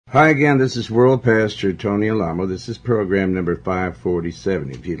Hi again, this is World Pastor Tony Alamo. This is program number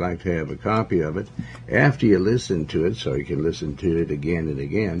 547. If you'd like to have a copy of it after you listen to it, so you can listen to it again and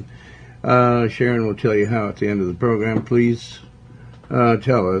again, Sharon will tell you how at the end of the program. Please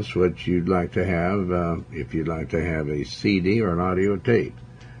tell us what you'd like to have, if you'd like to have a CD or an audio tape.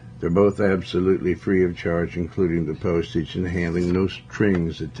 They're both absolutely free of charge, including the postage and handling, no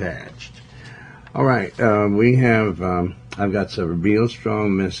strings attached. All right, I've got some real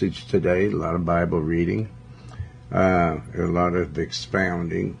strong message today, a lot of Bible reading, a lot of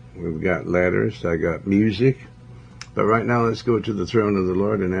expounding. We've got letters, I got music. But right now, let's go to the throne of the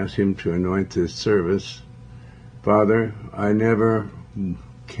Lord and ask Him to anoint this service. Father, I never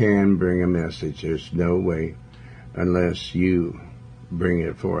can bring a message. There's no way unless you bring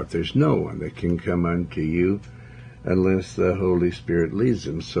it forth. There's no one that can come unto you unless the Holy Spirit leads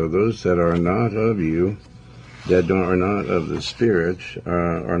them. So those that are not of you, that are not of the Spirit,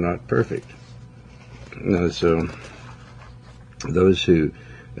 are not perfect. So those who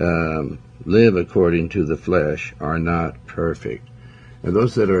live according to the flesh are not perfect. And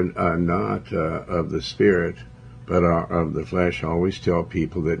those that are not of the Spirit, but are of the flesh, always tell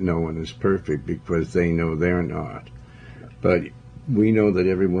people that no one is perfect because they know they're not. But we know that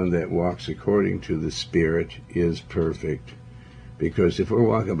everyone that walks according to the Spirit is perfect, because if we're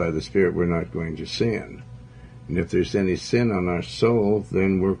walking by the Spirit, we're not going to sin. And if there's any sin on our soul,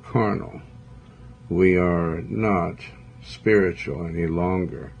 then we're carnal. We are not spiritual any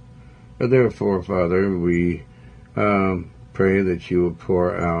longer. Therefore, Father, we pray that you will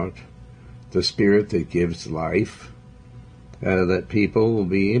pour out the Spirit that gives life, that people will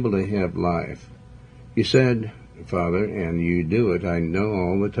be able to have life. You said, Father, and you do it, I know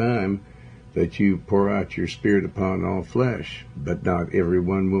all the time, that you pour out your Spirit upon all flesh, but not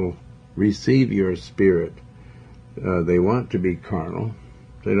everyone will receive your Spirit. They want to be carnal.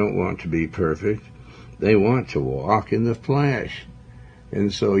 They don't want to be perfect. They want to walk in the flesh.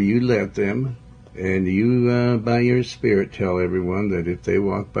 And so you let them, and you, by your Spirit, tell everyone that if they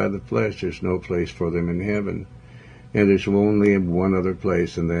walk by the flesh, there's no place for them in heaven. And there's only one other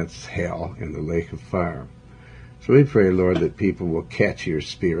place, and that's hell, in the lake of fire. So we pray, Lord, that people will catch your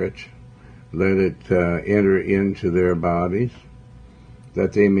Spirit, let it enter into their bodies,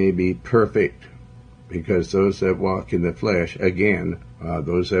 that they may be perfect, because those that walk in the flesh, again,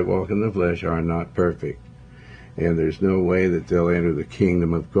 those that walk in the flesh are not perfect. And there's no way that they'll enter the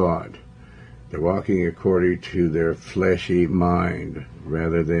kingdom of God. They're walking according to their fleshy mind,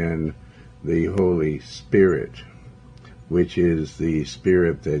 rather than the Holy Spirit, which is the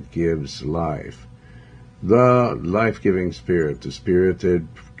Spirit that gives life. The life-giving Spirit, the Spirit that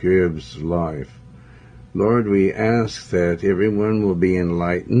gives life. Lord, we ask that everyone will be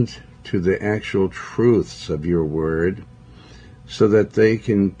enlightened to the actual truths of your word, so that they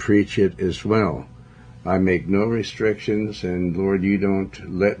can preach it as well. I make no restrictions, and Lord, you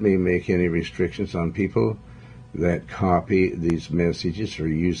don't let me make any restrictions on people that copy these messages or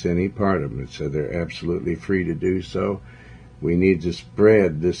use any part of them. So they're absolutely free to do so. We need to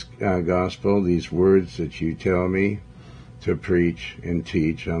spread this gospel, these words that you tell me to preach and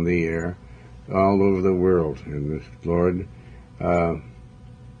teach on the air all over the world. And Lord,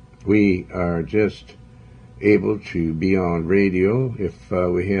 we are just able to be on radio. If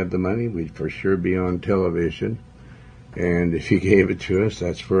we had the money, we'd for sure be on television. And if you gave it to us,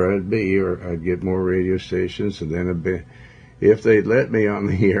 that's where I'd be, or I'd get more radio stations. And then if they'd let me on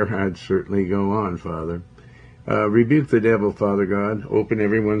the air, I'd certainly go on, Father. Rebuke the devil, Father God. Open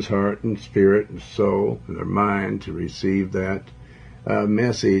everyone's heart and spirit and soul and their mind to receive that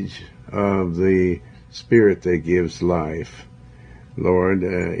message of the Spirit that gives life, Lord,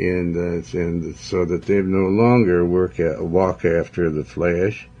 and so that they no longer walk after the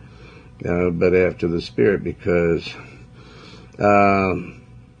flesh, but after the Spirit, because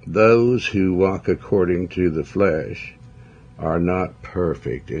those who walk according to the flesh are not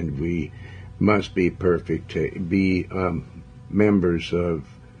perfect, and we must be perfect to be members of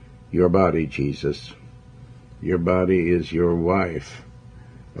your body, Jesus. Your body is your wife.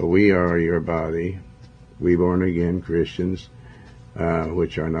 We are your body. We born-again Christians,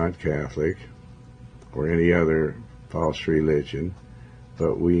 which are not Catholic or any other false religion,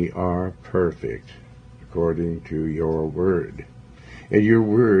 but we are perfect according to your word. And your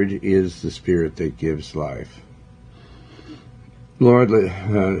word is the Spirit that gives life. Lord,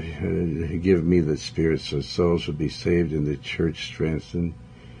 give me the Spirit so souls will be saved and the church strengthened.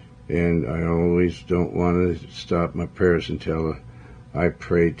 And I always don't want to stop my prayers until I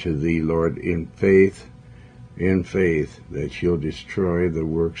pray to thee, Lord, in faith, that you'll destroy the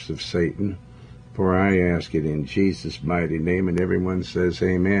works of Satan. for I ask it in Jesus' mighty name, and everyone says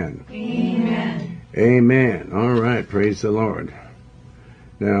amen. Amen. Amen. All right, praise the Lord.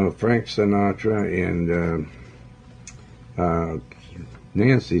 Now, Frank Sinatra and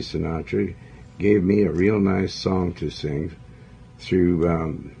Nancy Sinatra gave me a real nice song to sing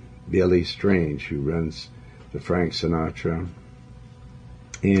through Billy Strange, who runs the Frank Sinatra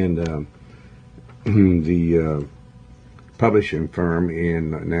and the publishing firm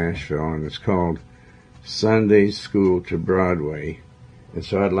in Nashville, and it's called Sunday School to Broadway. And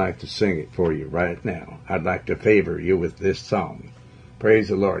so I'd like to sing it for you right now. I'd like to favor you with this song. Praise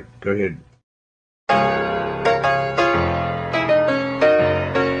the Lord. Go ahead.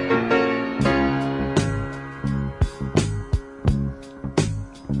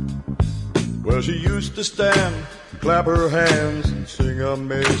 Well, she used to stand, clap her hands, and sing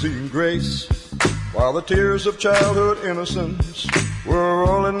Amazing Grace, while the tears of childhood innocence were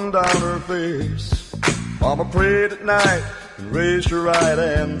rolling down her face. Mama prayed at night and raised her right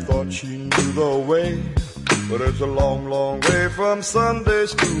hand, thought she knew the way, but it's a long, long way from Sunday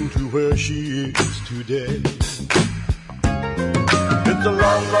school to where she is today. It's a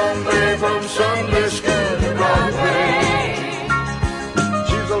long, long way from Sunday school to Broadway.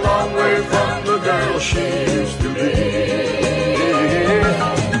 She's a long way from the girl she used to be.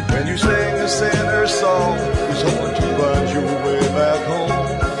 When you sing a sinner's song, it's hard to find your way back home.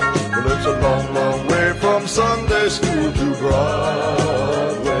 Well, it's a long, long way from Sunday school to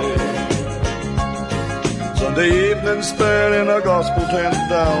Broadway. Sunday evening spent in a gospel tent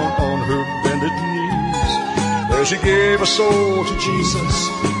down on her bended knees, where she gave her soul to Jesus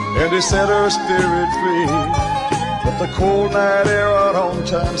and he set her spirit free. But the cold night air out on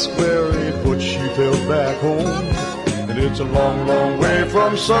Times Square ain't what she felt back home. And it's a long, long way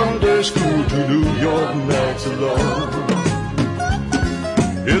from Sunday school to New York nights alone.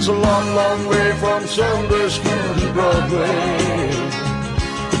 It's a long, long way from Sunday school to Broadway.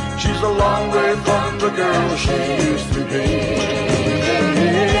 She's a long way from the girl she used to be.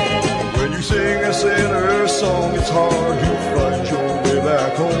 When you sing a sinner's song, it's hard to find your way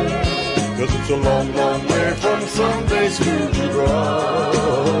back home. 'Cause it's a long, long way from Sunday school to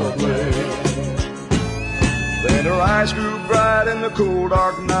Broadway. Then her eyes grew bright in the cold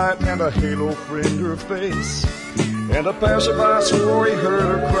dark night, and a halo framed her face. And a passerby swore he heard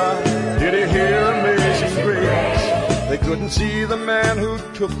her cry, did he hear Amazing Grace? They couldn't see the man who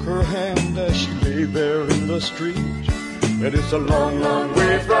took her hand as she lay there in the street. And it's a long, long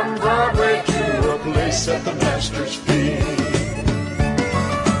way from Broadway to a place at the Master's feet.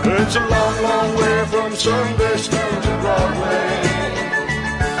 It's a long, long way from Sunday school to Broadway.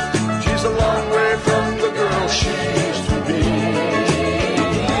 She's a long way from the girl she used to be.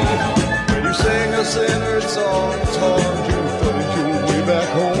 When you sing a sinner's song, it's hard to find your way back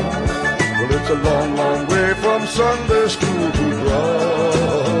home. Well, it's a long, long way from Sunday school to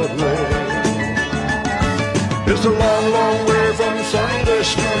Broadway. It's a long, long way from Sunday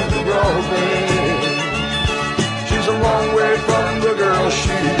school to Broadway. She's a long way from the girl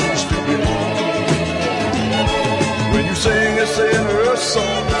she used to be. When you sing a sinner's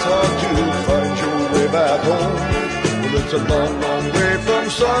song, it's hard to find your way back home. Well, it's a long, long way from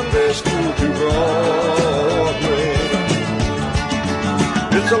Sunday school to Broadway.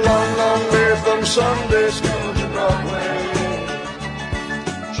 It's a long, long way from Sunday school to Broadway.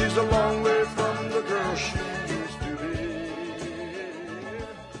 She's a long way from the girl she used to be.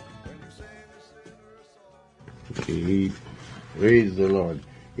 When you sing a sinner's song. Praise the Lord.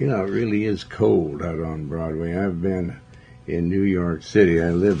 You know, it really is cold out on Broadway. I've been in New York City.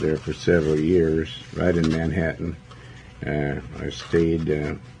 I lived there for several years, right in Manhattan. I stayed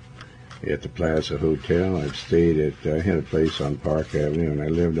at the Plaza Hotel. I've stayed at, I had a place on Park Avenue, and I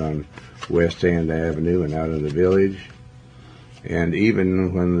lived on West End Avenue and out in the Village. And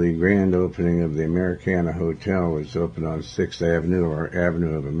even when the grand opening of the Americana Hotel was opened on 6th Avenue, or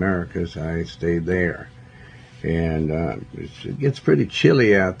Avenue of Americas, I stayed there. And it gets pretty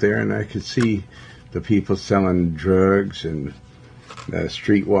chilly out there, and I could see the people selling drugs and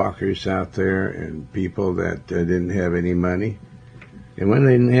streetwalkers out there and people that didn't have any money. And when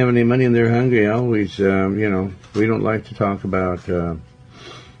they didn't have any money and they're hungry, I always, we don't like to talk about,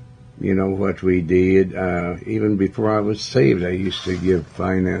 what we did. Even before I was saved, I used to give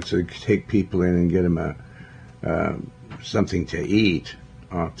finance, to take people in and get them something to eat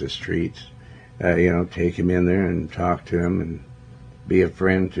off the streets. Take him in there and talk to him and be a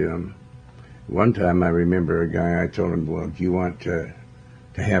friend to him. One time I remember a guy, I told him, well, do you want to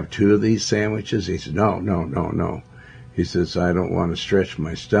have 2 of these sandwiches? He said, no. He says, I don't want to stretch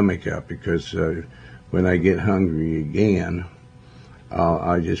my stomach up because when I get hungry again,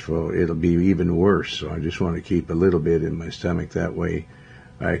 it'll be even worse. So I just want to keep a little bit in my stomach. That way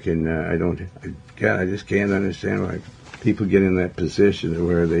I can, I just can't understand why people get in that position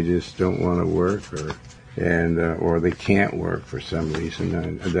where they just don't want to work or they can't work for some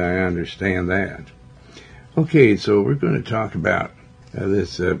reason. I understand that. Okay, so we're going to talk about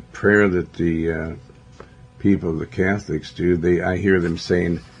this prayer that the people, the Catholics do. I hear them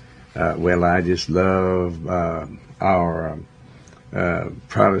saying, well, I just love our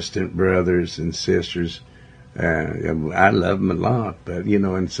Protestant brothers and sisters. I love them a lot, but,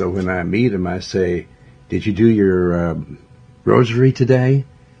 and so when I meet them, I say, did you do your rosary today?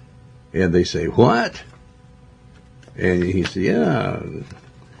 And they say, what? And he said, yeah, do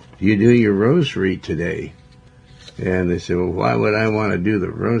you do your rosary today? And they said, well, why would I want to do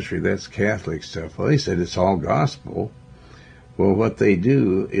the rosary? That's Catholic stuff. Well, they said it's all gospel. Well, what they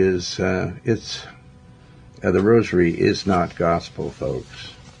do is, the rosary is not gospel,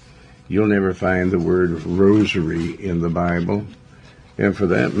 folks. You'll never find the word rosary in the Bible. And for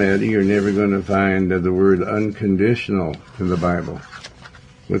that matter, you're never going to find the word unconditional in the Bible.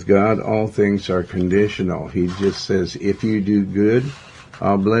 With God, all things are conditional. He just says, if you do good,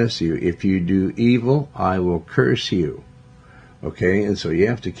 I'll bless you. If you do evil, I will curse you. Okay? And so you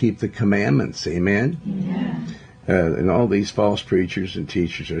have to keep the commandments. Amen? Yeah. And all these false preachers and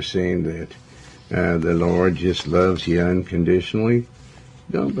teachers are saying that the Lord just loves you unconditionally.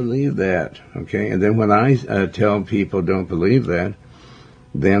 Don't believe that. Okay? And then when I tell people don't believe that,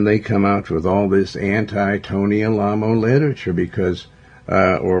 then they come out with all this anti-Tony Alamo literature because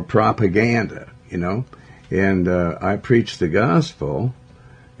or propaganda, And I preach the gospel,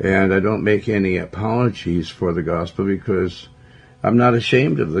 and I don't make any apologies for the gospel because I'm not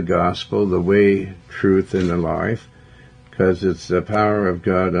ashamed of the gospel, the way, truth, and the life, because it's the power of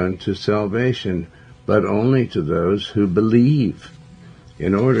God unto salvation, but only to those who believe.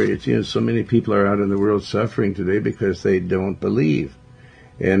 In order, so many people are out in the world suffering today because they don't believe.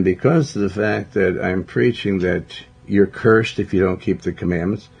 And because of the fact that I'm preaching that you're cursed if you don't keep the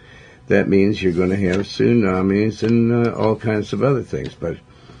commandments, that means you're going to have tsunamis and all kinds of other things. But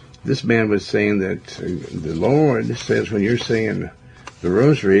this man was saying that the Lord says when you're saying the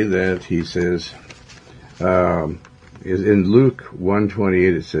rosary that he says, is in Luke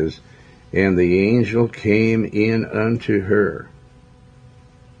 1:28 it says, and the angel came in unto her.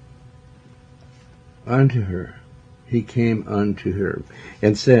 Unto her. He came unto her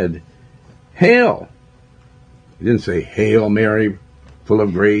and said, Hail! He didn't say, Hail Mary, full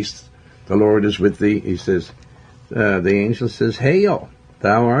of grace, the Lord is with thee. He says, the angel says, Hail,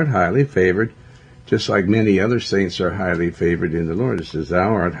 thou art highly favored, just like many other saints are highly favored in the Lord. It says,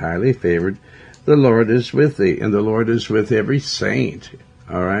 thou art highly favored, the Lord is with thee, and the Lord is with every saint.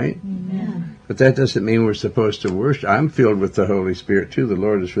 All right? Amen. But that doesn't mean we're supposed to worship. I'm filled with the Holy Spirit too. The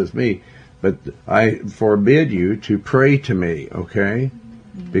Lord is with me. But I forbid you to pray to me, okay?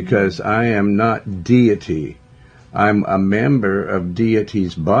 Because I am not deity. I'm a member of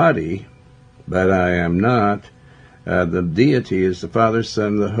deity's body, but I am not. The deity is the Father, Son,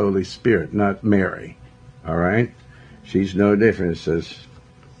 and the Holy Spirit, not Mary. All right? She's no different. It says,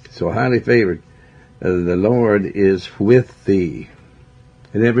 so highly favored, the Lord is with thee.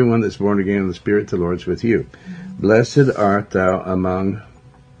 And everyone that's born again in the Spirit, the Lord's with you. Blessed art thou among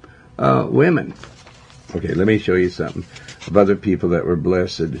women. Okay, let me show you something of other people that were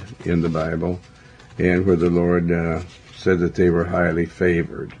blessed in the Bible and where the Lord said that they were highly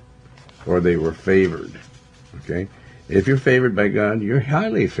favored or they were favored. Okay? If you're favored by God, you're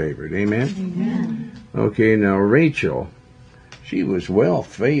highly favored. Amen? Amen. Okay, now Rachel, she was well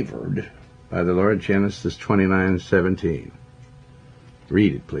favored by the Lord. Genesis 29:17.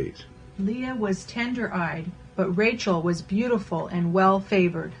 Read it, please. Leah was tender-eyed, but Rachel was beautiful and well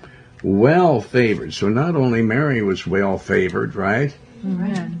favored. Well favored. So not only Mary was well favored, right?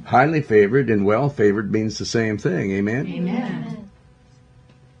 Amen. Highly favored and well favored means the same thing. Amen? Amen.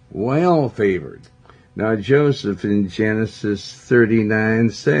 Well favored. Now Joseph in Genesis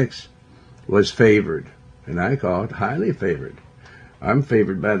 39:6 was favored. And I call it highly favored. I'm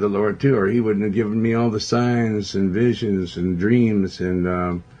favored by the Lord too, or he wouldn't have given me all the signs and visions and dreams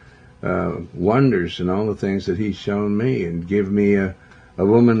and wonders and all the things that he's shown me, and give me a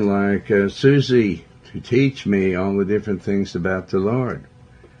woman like Susie to teach me all the different things about the Lord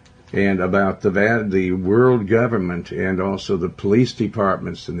and about the world government and also the police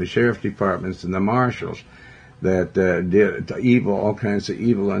departments and the sheriff departments and the marshals that did evil, all kinds of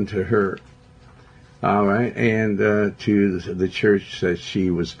evil unto her. All right, and to the church that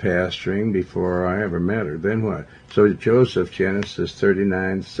she was pastoring before I ever met her. Then what? So Joseph, Genesis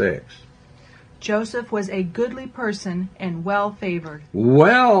 39:6. Joseph was a goodly person and well favored.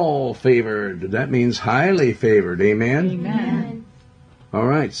 Well favored. That means highly favored. Amen? Amen. All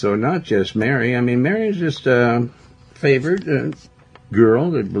right, so not just Mary. I mean, Mary is just a favored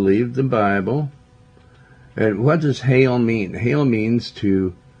girl that believed the Bible. And what does hail mean? Hail means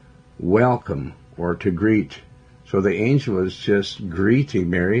to welcome or to greet. So the angel is just greeting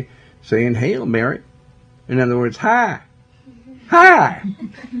Mary, saying, "Hail, Mary." In other words, hi. Hi.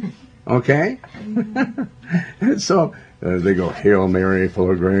 Okay? And so they go, "Hail Mary,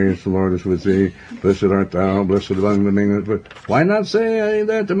 full of grace, the Lord is with thee. Blessed art thou, blessed among the men." But why not say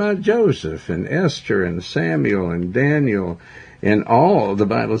that about Joseph and Esther and Samuel and Daniel and all? The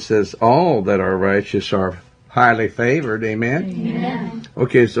Bible says all that are righteous are highly favored. Amen? Amen.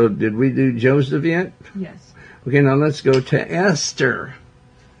 Okay, so did we do Joseph yet? Yes. Okay, now let's go to Esther,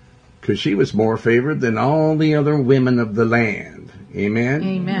 because she was more favored than all the other women of the land. Amen?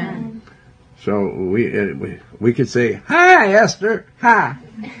 Amen. So we could say, "Hi, Esther, hi."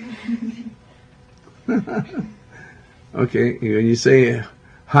 Okay, when you say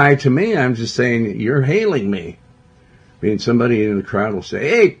hi to me, I'm just saying you're hailing me. I mean, somebody in the crowd will say,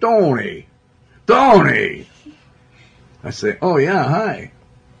 "Hey, Tony, Tony." I say, "Oh yeah, hi."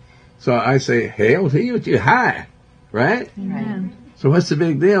 So I say, "Hail to you, hi," right? Amen. So what's the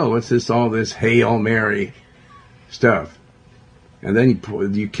big deal? What's all this Hail Mary stuff? And then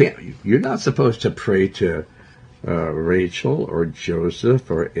you're not supposed to pray to Rachel or Joseph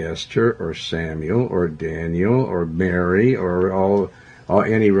or Esther or Samuel or Daniel or Mary or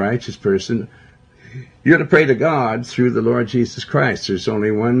any righteous person. You're to pray to God through the Lord Jesus Christ. There's only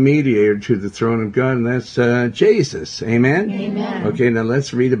one mediator to the throne of God, and that's Jesus. Amen? Amen. Okay, now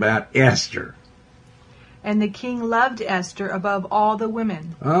let's read about Esther. And the king loved Esther above all the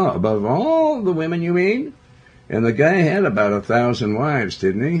women. Oh, above all the women, you mean? And the guy had about 1,000 wives,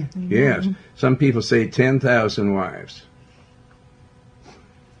 didn't he? Mm-hmm. Yes. Some people say 10,000 wives.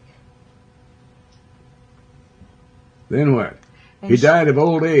 Then what? He died of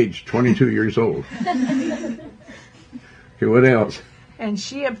old age, 22 years old. Okay, what else? And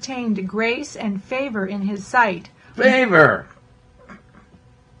she obtained grace and favor in his sight. Favor!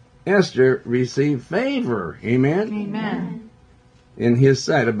 Esther received favor. Amen? Amen. In his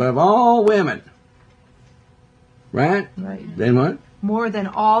sight, above all women. Right? Right. Then what? More than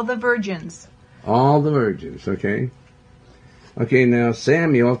all the virgins. All the virgins, okay? Okay, now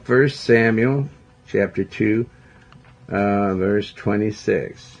Samuel, 1 Samuel, chapter 2, verse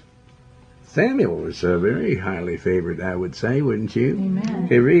 26. Samuel was very highly favored, I would say, wouldn't you? Amen.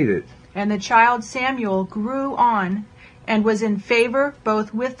 Okay, read it. And the child Samuel grew on and was in favor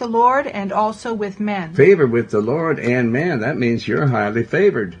both with the Lord and also with men. Favor with the Lord and man, that means you're highly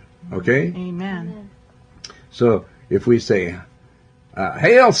favored, okay? Amen. So if we say,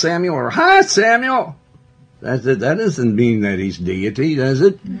 "Hail Samuel," or "Hi Samuel," that doesn't mean that he's deity, does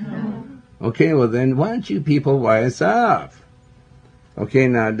it? No. Okay, well then why don't you people wise up? Okay,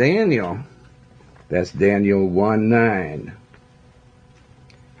 now Daniel. That's Daniel 1:9.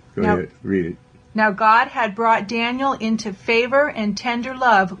 Go ahead, read it. Now God had brought Daniel into favor and tender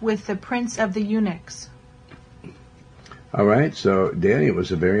love with the prince of the eunuchs. All right, so Daniel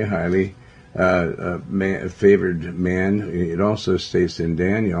was a very highly favored man. It also states in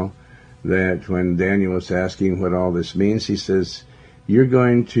Daniel that when Daniel was asking what all this means, he says, "You're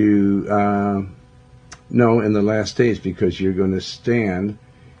going to know in the last days, because you're going to stand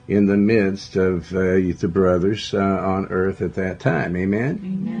in the midst of the brothers on earth at that time." Amen?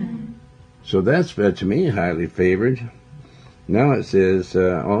 Amen. So that's, to me, highly favored. Now it says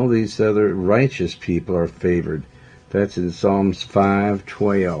all these other righteous people are favored. That's in Psalms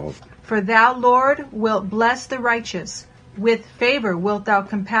 5:12. For thou, Lord, wilt bless the righteous. With favor wilt thou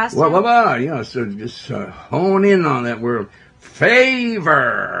compass him. So just hone in on that word.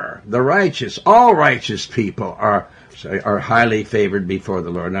 Favor. The righteous. All righteous people are highly favored before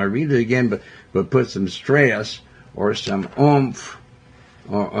the Lord. Now read it again, but put some stress or some oomph,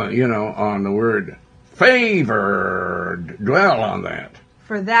 on the word favored. Dwell on that.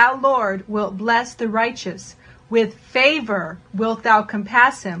 For thou, Lord, wilt bless the righteous. With favor wilt thou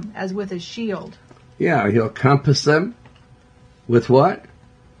compass him as with a shield. Yeah, he'll compass them with what?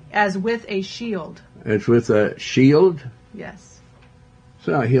 As with a shield. It's with a shield. Yes.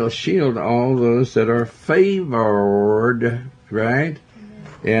 So he'll shield all those that are favored, right?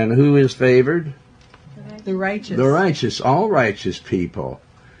 And who is favored? The righteous. The righteous, all righteous people.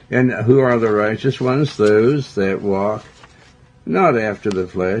 And who are the righteous ones? Those that walk not after the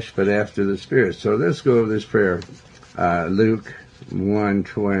flesh, but after the Spirit. So let's go over this prayer. Luke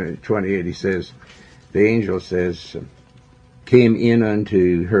 1:28, he says, the angel says, came in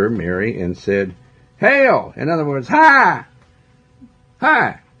unto her, Mary, and said, Hail! In other words, Hi!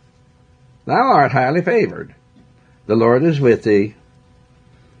 Hi! Thou art highly favored. The Lord is with thee,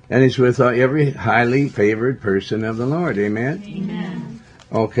 and He's with every highly favored person of the Lord. Amen? Amen.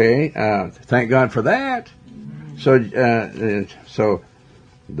 Okay, thank God for that. So the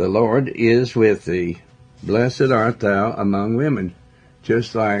Lord is with thee. Blessed art thou among women.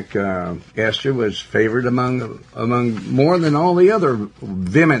 Just like Esther was favored among more than all the other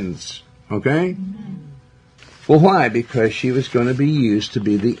vimens. Okay? Amen. Well, why? Because she was going to be used to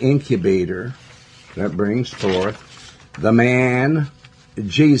be the incubator that brings forth the man,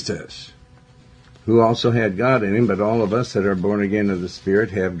 Jesus, who also had God in him, but all of us that are born again of the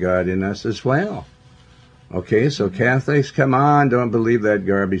Spirit have God in us as well. Okay, so Catholics, come on, don't believe that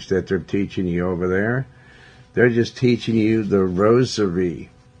garbage that they're teaching you over there. They're just teaching you the rosary.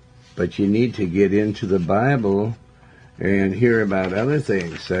 But you need to get into the Bible and hear about other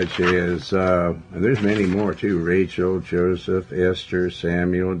things, such as, and there's many more too, Rachel, Joseph, Esther,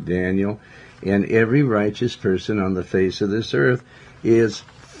 Samuel, Daniel, and every righteous person on the face of this earth is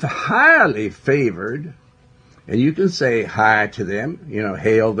highly favored. And you can say hi to them,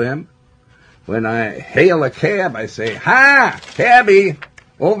 hail them. When I hail a cab, I say, Hi, cabby,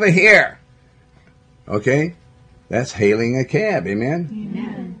 over here. Okay? That's hailing a cab, amen?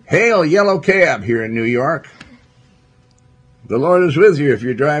 Amen. Hail, yellow cab here in New York. The Lord is with you if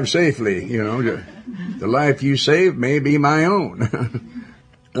you drive safely. The life you save may be my own.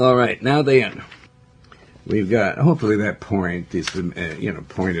 All right, now then, we've got, hopefully that point is,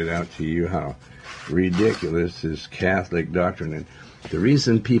 pointed out to you how ridiculous is Catholic doctrine. And the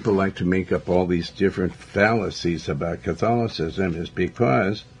reason people like to make up all these different fallacies about Catholicism is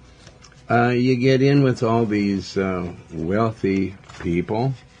because you get in with all these wealthy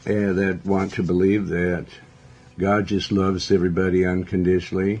people that want to believe that God just loves everybody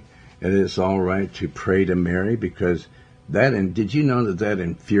unconditionally, and it's all right to pray to Mary because that. And did you know that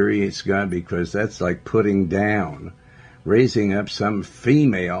infuriates God? Because that's like putting down, raising up some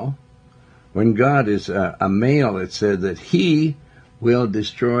female. When God is a male, it said that He will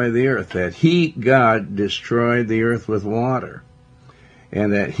destroy the earth, that He, God, destroyed the earth with water,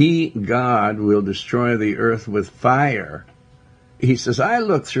 and that He, God, will destroy the earth with fire. He says, I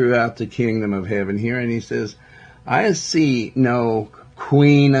look throughout the kingdom of heaven here, and He says, I see no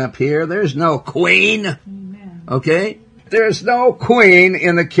queen up here. There's no queen. Amen. Okay? There's no queen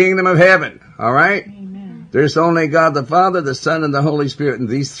in the kingdom of heaven. All right? Amen. There's only God the Father, the Son, and the Holy Spirit, and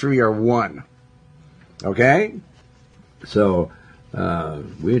these three are one. Okay? So,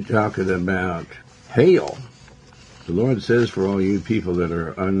 we're talking about hail. The Lord says for all you people that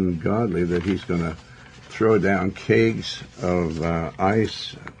are ungodly that He's going to throw down kegs of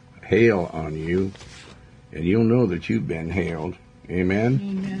ice, hail on you, and you'll know that you've been hailed. Amen?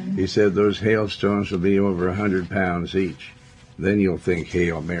 Amen. He said those hailstones will be over 100 pounds each. Then you'll think,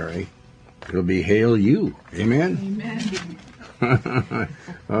 Hail Mary. It'll be hail you. Amen? Amen.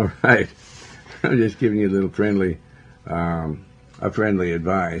 All right. I'm just giving you a little friendly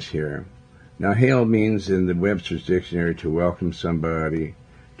advice here. Now, hail means in the Webster's Dictionary to welcome somebody,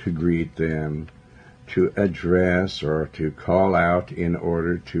 to greet them, to address, or to call out in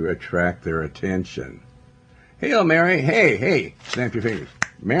order to attract their attention. Hail, Mary. Hey, snap your fingers.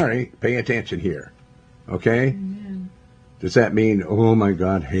 Mary, pay attention here. Okay? Amen. Does that mean, oh my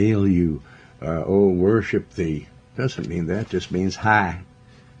God, hail you, worship thee? Doesn't mean that. Just means hi.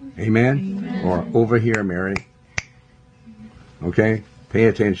 Amen? Amen. Or over here, Mary. Okay? Pay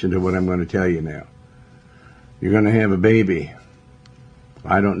attention to what I'm going to tell you now. You're going to have a baby.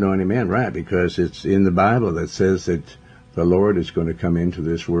 I don't know any man, right? Because it's in the Bible that says that the Lord is going to come into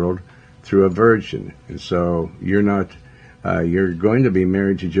this world through a virgin. And so you're going to be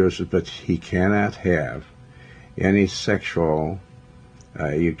married to Joseph, but he cannot have any sexual,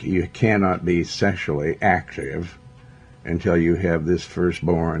 you cannot be sexually active until you have this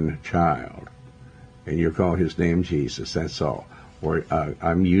firstborn child. And you call his name Jesus, that's all. Or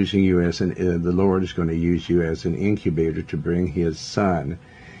I'm using you as the Lord is going to use you as an incubator to bring His Son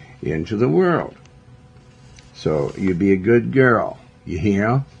into the world. So you be a good girl. You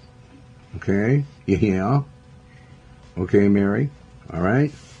hear? Okay? You hear? Okay, Mary? All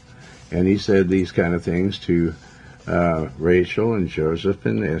right? And He said these kind of things to Rachel and Joseph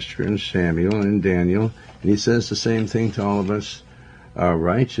and Esther and Samuel and Daniel. And He says the same thing to all of us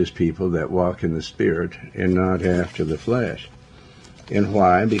righteous people that walk in the Spirit and not after the flesh. And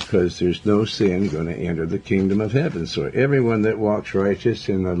why? Because there's no sin going to enter the kingdom of heaven. So everyone that walks righteous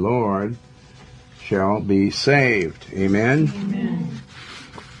in the Lord shall be saved. Amen? Amen.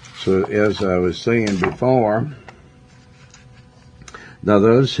 So as I was saying before, Now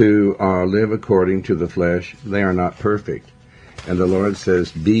those who live according to the flesh, they are not perfect. And the Lord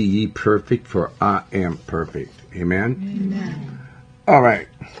says, be ye perfect, for I am perfect. Amen? Amen. All right.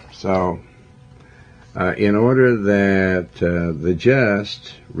 So, in order that the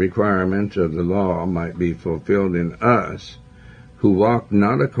just requirement of the law might be fulfilled in us, who walk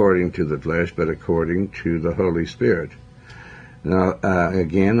not according to the flesh, but according to the Holy Spirit. Now,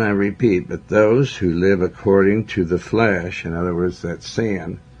 again, I repeat, but those who live according to the flesh, in other words, that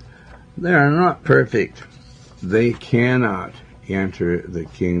sin, they are not perfect. They cannot enter the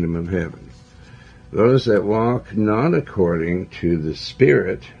kingdom of heaven. Those that walk not according to the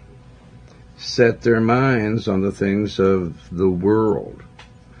Spirit set their minds on the things of the world.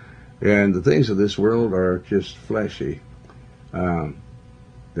 And the things of this world are just fleshy.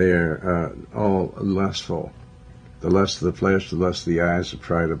 They are all lustful. The lust of the flesh, the lust of the eyes, the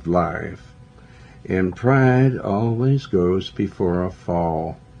pride of life. And pride always goes before a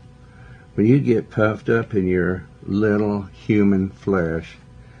fall. When you get puffed up in your little human flesh,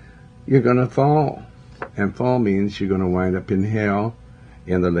 you're going to fall. And fall means you're going to wind up in hell,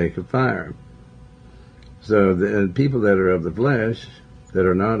 in the lake of fire. So the people that are of the flesh, that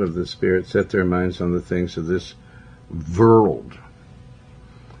are not of the Spirit, set their minds on the things of this world.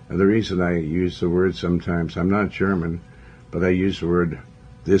 And the reason I use the word sometimes, I'm not German, but I use the word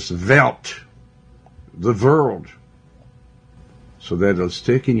this Welt, the world, so that it'll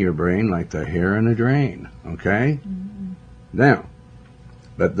stick in your brain like the hair in a drain, okay? Mm-hmm. Now,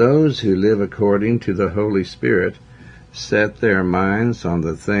 but those who live according to the Holy Spirit set their minds on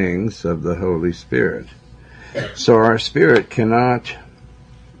the things of the Holy Spirit. So our spirit cannot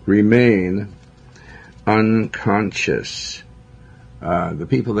remain unconscious. The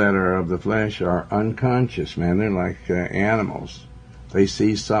people that are of the flesh are unconscious, man. They're like animals. They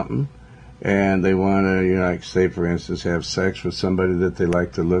see something, and they want to, like, say, for instance, have sex with somebody that they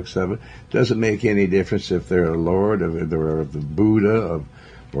like the looks of it. Doesn't make any difference if they're a Lord, if they're of the Buddha,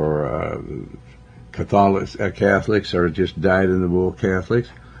 or Catholics, or just dyed-in-the-wool Catholics,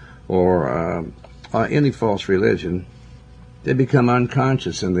 or any false religion. They become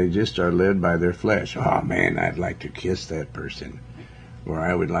unconscious, and they just are led by their flesh. Oh, man, I'd like to kiss that person. Or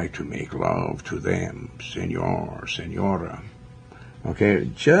I would like to make love to them, senor, senora. Okay,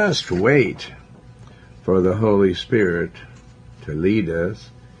 just wait for the Holy Spirit to lead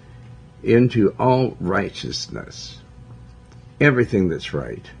us into all righteousness. Everything that's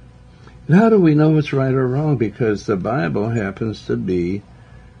right. And how do we know what's right or wrong? Because the Bible happens to be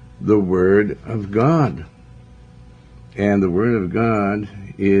the Word of God. And the Word of God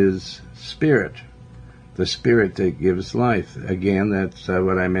is Spirit. The Spirit that gives life. Again, that's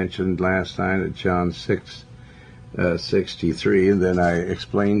what I mentioned last time at John 6:63, and then I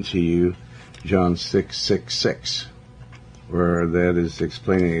explained to you John 6:66, where that is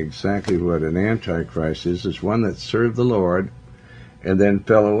explaining exactly what an Antichrist is. It's one that served the Lord and then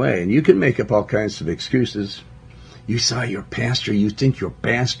fell away. And you can make up all kinds of excuses. You saw your pastor, you think your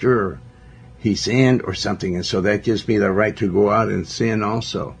pastor, he sinned or something, and so that gives me the right to go out and sin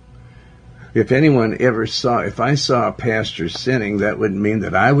also. If anyone ever if I saw a pastor sinning, that wouldn't mean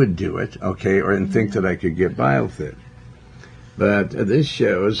that I would do it, okay, or and think that I could get by with it. But this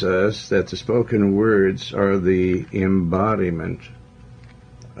shows us that the spoken words are the embodiment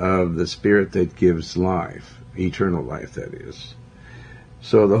of the Spirit that gives life, eternal life, that is.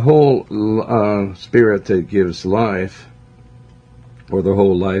 So the whole Spirit that gives life, or the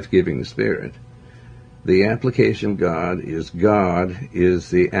whole life-giving Spirit, the application of God is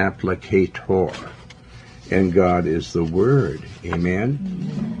the applicator, and God is the Word.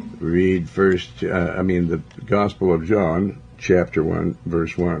 Amen? Read the Gospel of John, chapter 1,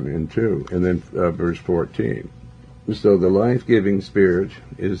 verse 1 and 2, and then verse 14. So the life-giving Spirit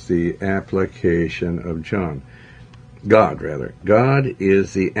is the application of God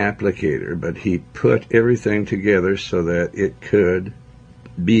is the applicator, but He put everything together so that it could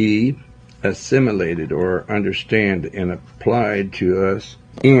be assimilated or understand and applied to us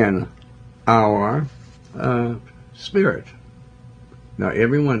in our spirit. Now,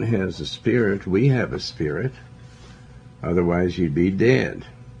 everyone has a spirit. We have a spirit. Otherwise, you'd be dead.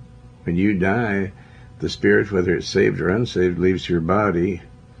 When you die, the spirit, whether it's saved or unsaved, leaves your body.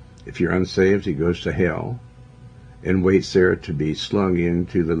 If you're unsaved, it goes to hell and waits there to be slung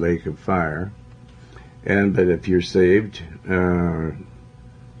into the lake of fire. But if you're saved,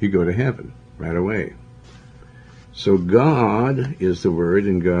 you go to heaven right away. So God is the Word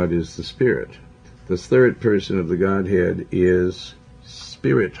and God is the Spirit. The third person of the Godhead is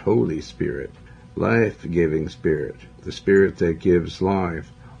Spirit, Holy Spirit, life-giving Spirit, the Spirit that gives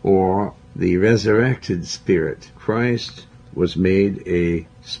life, or the resurrected Spirit. Christ was made a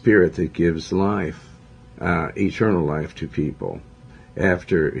spirit that gives life, eternal life to people.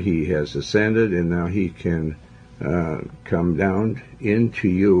 After he has ascended, and now he can come down into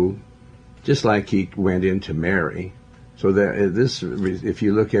you, just like he went into Mary. So that this, if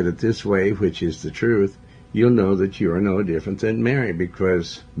you look at it this way, which is the truth, you'll know that you are no different than Mary,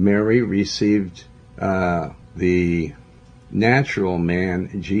 because Mary received the natural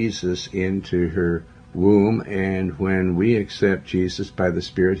man, Jesus, into her womb, and when we accept Jesus by the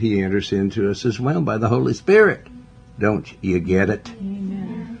Spirit, he enters into us as well by the Holy Spirit. Don't you get it?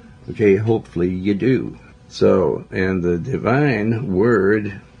 Amen. Okay, hopefully you do. So, and the divine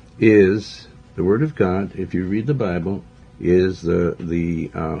word is, the Word of God, if you read the Bible, is the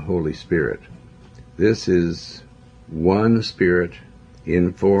Holy Spirit. This is one Spirit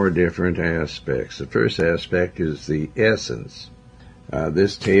in 4 different aspects. The first aspect is the essence.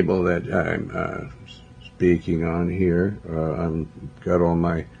 This table that I'm speaking on here, I've got all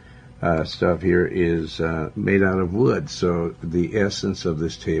my stuff here, is made out of wood. So the essence of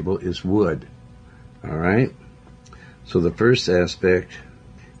this table is wood. All right? So the first aspect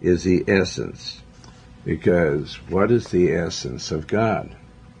is the essence. Because what is the essence of God?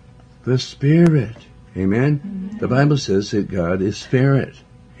 The Spirit. Amen? Amen. The Bible says that God is Spirit.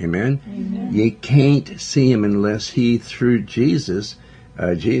 Amen? Amen. You can't see him unless he, through Jesus,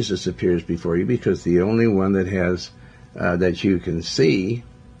 Jesus appears before you, because the only one that has, that you can see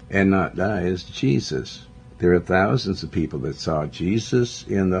and not die is Jesus. There are thousands of people that saw Jesus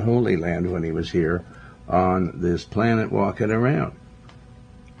in the Holy Land when he was here on this planet walking around.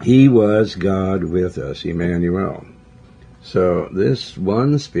 He was God with us, Emmanuel. So this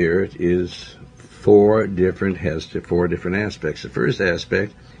one Spirit is 4 different aspects. The first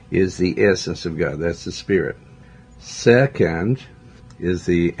aspect is the essence of God. That's the Spirit. Second is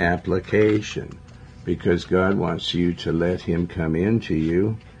the application, because God wants you to let him come into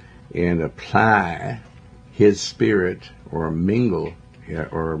you and apply his Spirit, or mingle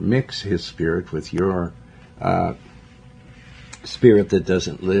or mix his Spirit with your spirit that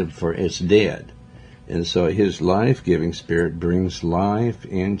doesn't live, for it's dead. And so his life-giving Spirit brings life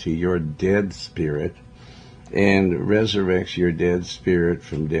into your dead spirit and resurrects your dead spirit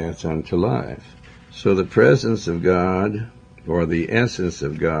from death unto life. So the presence of God, or the essence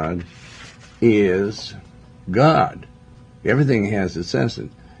of God, is God. Everything has its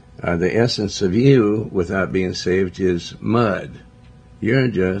essence. The essence of you, without being saved, is mud. You're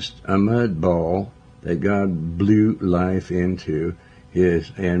just a mud ball that God blew life into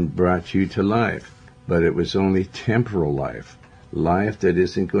and brought you to life. But it was only temporal life. Life that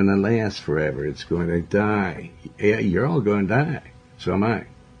isn't going to last forever. It's going to die. Yeah, you're all going to die. So am I.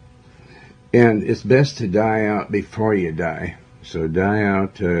 And it's best to die out before you die. So die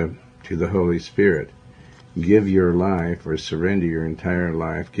out to the Holy Spirit. Give your life, or surrender your entire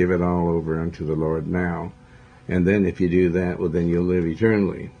life. Give it all over unto the Lord now. And then if you do that, well, then you'll live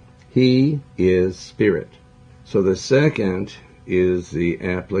eternally. He is Spirit. So the second is the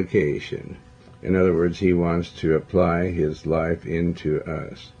application. In other words, he wants to apply his life into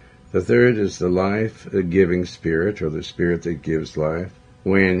us. The third is the life-giving Spirit, or the Spirit that gives life,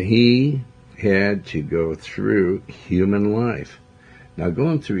 when he had to go through human life. Now,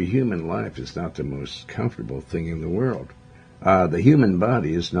 going through human life is not the most comfortable thing in the world. The human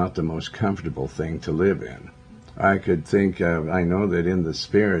body is not the most comfortable thing to live in. I know that in the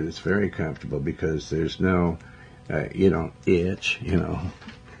Spirit it's very comfortable, because there's no, you don't itch, you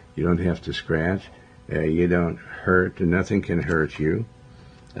don't have to scratch, you don't hurt, nothing can hurt you,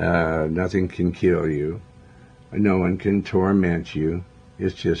 nothing can kill you, no one can torment you.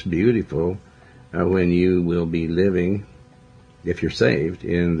 It's just beautiful when you will be living, if you're saved,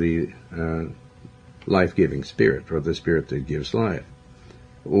 in the life-giving Spirit, or the Spirit that gives life,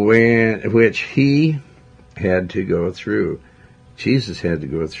 which he had to go through. Jesus had to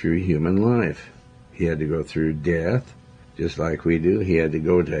go through human life. He had to go through death, just like we do. He had to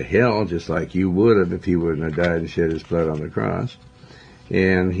go to hell, just like you would have if he wouldn't have died and shed his blood on the cross.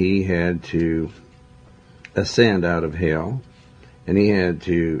 And he had to ascend out of hell, and he had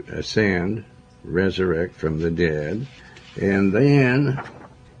to ascend, resurrect from the dead, and then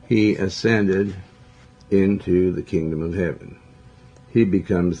he ascended into the kingdom of heaven. He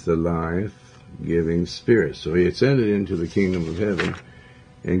becomes the life-giving Spirit. So he ascended into the kingdom of heaven.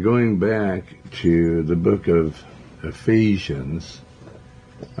 And going back to the book of Ephesians,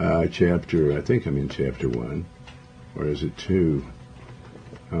 chapter, I think I'm in chapter 1, or is it 2?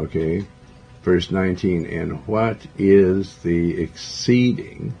 Okay, verse 19, and what is the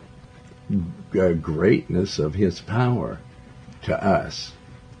exceeding greatness of his power to us,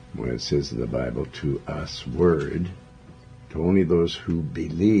 when it says in the Bible, to us word, to only those who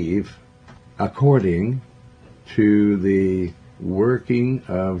believe, according to the working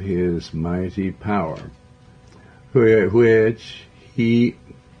of his mighty power, which he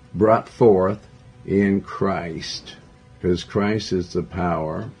brought forth in Christ. Because Christ is the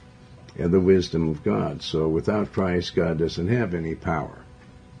power and the wisdom of God. So without Christ, God doesn't have any power.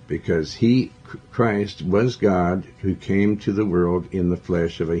 Because Christ was God who came to the world in the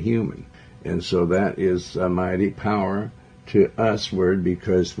flesh of a human. And so that is a mighty power to usward,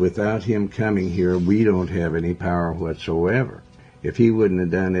 because without him coming here, we don't have any power whatsoever. If he wouldn't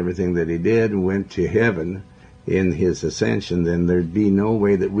have done everything that he did and went to heaven in his ascension, then there'd be no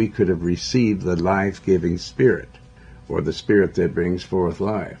way that we could have received the life-giving Spirit, or the Spirit that brings forth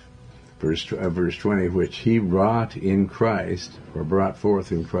life. Verse 20, which he wrought in Christ, or brought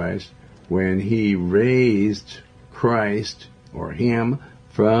forth in Christ, when he raised Christ, or him,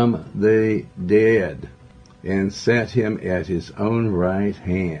 from the dead, and set him at his own right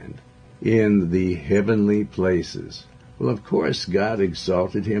hand in the heavenly places. Well, of course, God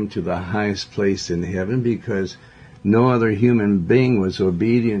exalted him to the highest place in heaven, because no other human being was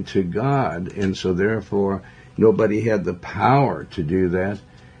obedient to God, and so therefore nobody had the power to do that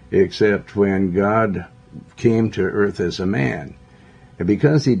except when God came to earth as a man. And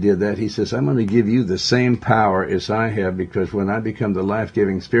because he did that, he says, I'm going to give you the same power as I have, because when I become the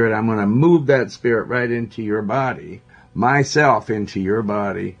life-giving Spirit, I'm going to move that Spirit right into your body, myself into your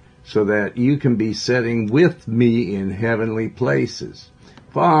body, so that you can be sitting with me in heavenly places,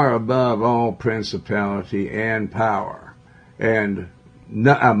 far above all principality and power, and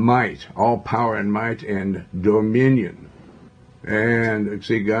might, all power and might and dominion. And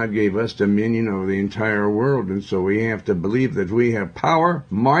see, God gave us dominion over the entire world, and so we have to believe that we have power,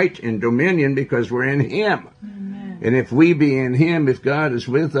 might, and dominion because we're in him. Amen. And if we be in him, if God is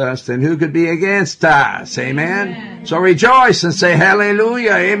with us, then who could be against us? Amen? Amen. So rejoice and say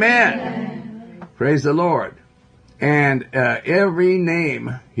hallelujah. Amen. Amen. Praise the Lord. And every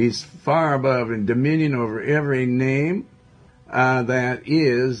name, he's far above in dominion over every name that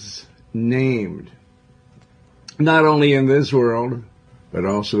is named. Not only in this world, but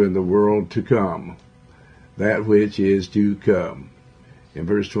also in the world to come, that which is to come. In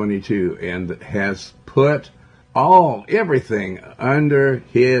verse 22, and has put everything under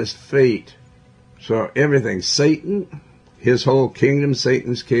his feet. So everything, Satan, his whole kingdom,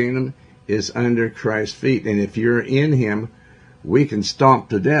 Satan's kingdom, is under Christ's feet. And if you're in him, we can stomp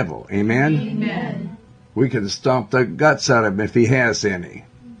the devil. Amen? Amen. We can stomp the guts out of him if he has any.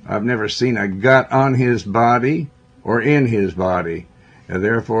 I've never seen a gut on his body or in his body. And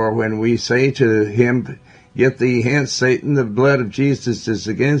therefore, when we say to him, get thee hence, Satan, the blood of Jesus is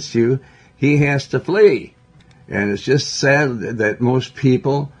against you, he has to flee. And it's just sad that most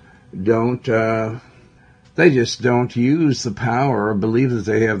people don't, they just don't use the power or believe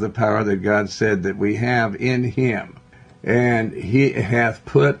that they have the power that God said that we have in him. And he hath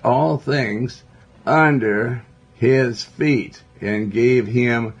put all things under his feet, and gave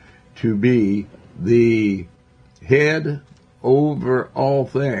him to be the head over all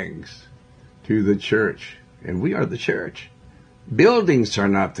things to the church. And we are the church. Buildings are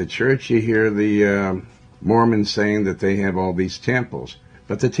not the church. You hear the Mormons saying that they have all these temples.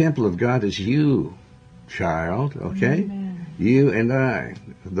 But the temple of God is you, child, okay? Amen. You and I,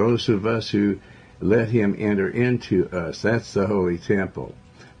 those of us who let him enter into us. That's the holy temple.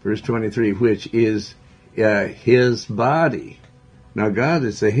 Verse 23, which is his body. Now God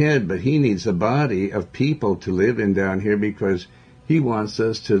is the head, but he needs a body of people to live in down here, because he wants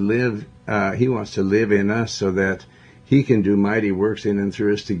us to live, he wants to live in us so that he can do mighty works in and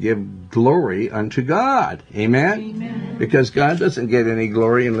through us to give glory unto God. Amen? Amen. Because God doesn't get any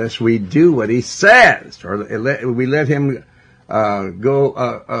glory unless we do what he says, or we let him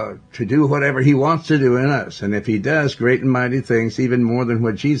go to do whatever he wants to do in us. And if he does great and mighty things, even more than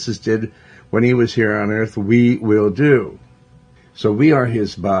what Jesus did when he was here on earth, we will do. So we are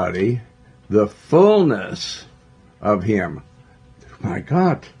his body, the fullness of him. My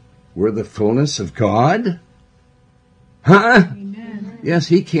God, we're the fullness of God? Huh? Amen. Yes,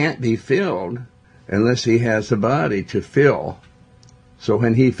 he can't be filled unless he has a body to fill. So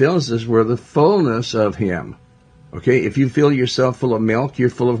when he fills us, we're the fullness of him. Okay, if you feel yourself full of milk, you're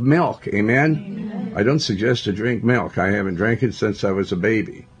full of milk. Amen? Amen. I don't suggest to drink milk. I haven't drank it since I was a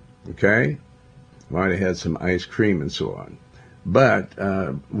baby. Okay? Might have had some ice cream and so on. But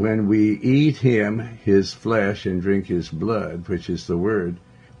when we eat him, his flesh, and drink his blood, which is the word,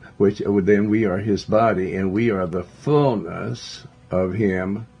 which then we are his body, and we are the fullness of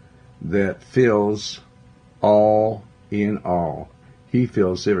him that fills all in all. He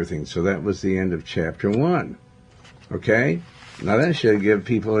fills everything. So that was the end of chapter 1. Okay? Now that should give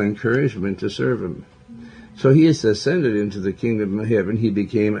people encouragement to serve him. So he has ascended into the kingdom of heaven. He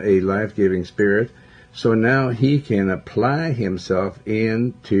became a life-giving spirit. So now he can apply himself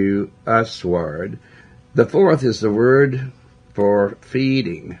into usward. The fourth is the word for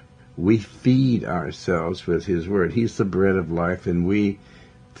feeding. We feed ourselves with his word. He's the bread of life, and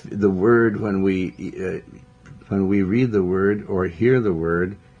the word, when we read the word or hear the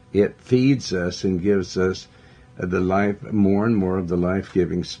word, it feeds us and gives us the life, more and more of the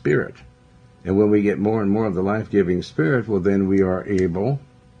life-giving spirit. And when we get more and more of the life-giving spirit, well, then we are able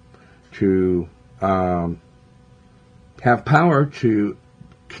to have power to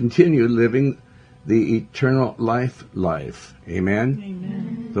continue living the eternal life. Amen?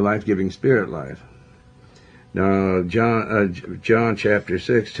 Amen. The life-giving spirit life. Now, John chapter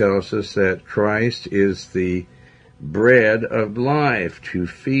 6 tells us that Christ is the bread of life to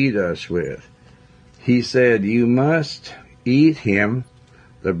feed us with. He said, you must eat him,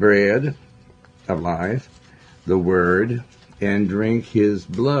 the bread of life, the word, and drink his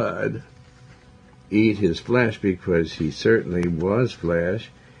blood, eat his flesh, because he certainly was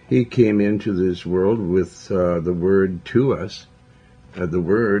flesh. He came into this world with the word to us, the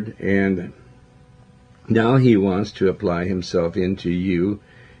word, and now he wants to apply himself into you,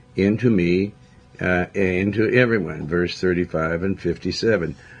 into me, into everyone. Verse 35 and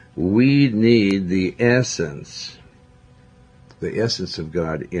 57. We need the essence of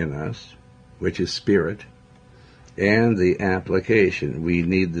God in us, which is spirit, and the application. We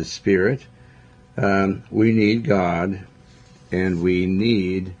need the spirit, we need God, and we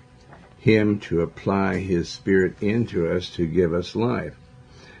need him to apply his spirit into us to give us life.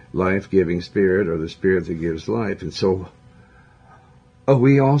 Life-giving spirit, or the spirit that gives life. And so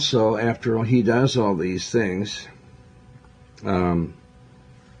we also, after all, he does all these things, then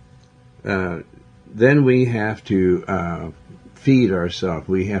we have to feed ourselves.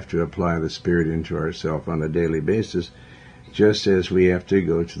 We have to apply the spirit into ourselves on a daily basis, just as we have to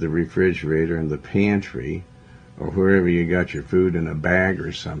go to the refrigerator and the pantry, or wherever you got your food, in a bag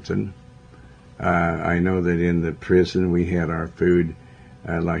or something. I know that in the prison we had our food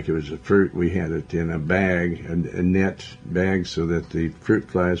like it was a fruit. We had it in a bag, a net bag, so that the fruit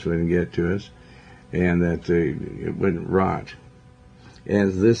flies wouldn't get to us, and that it wouldn't rot.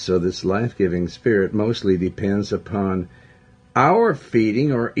 So this life-giving spirit mostly depends upon our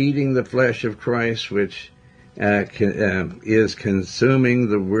feeding or eating the flesh of Christ, which is consuming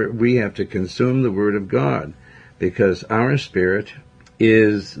the word. We have to consume the word of God, because our spirit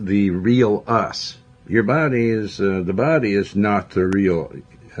is the real us. Your body is, the body is not the real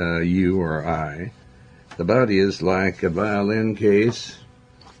you or I. The body is like a violin case,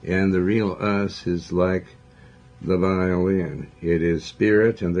 and the real us is like the violin. It is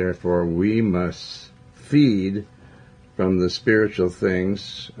spirit, and therefore we must feed from the spiritual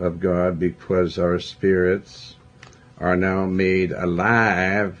things of God, because our spirits are now made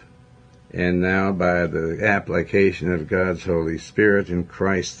alive, and now by the application of God's Holy Spirit in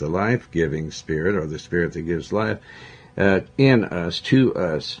Christ, the life-giving Spirit, or the Spirit that gives life, in us, to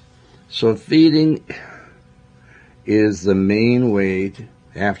us. So feeding is the main way,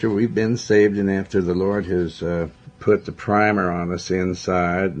 after we've been saved and after the Lord has put the primer on us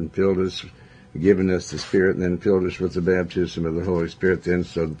inside and filled us, given us the Spirit, and then filled us with the baptism of the Holy Spirit. Then,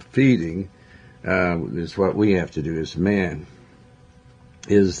 so feeding is what we have to do as man.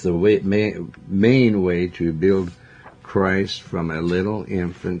 Is the main way to build Christ from a little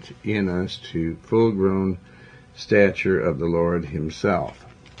infant in us to full-grown stature of the Lord himself.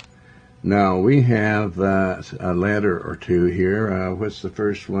 Now, we have a letter or two here. What's the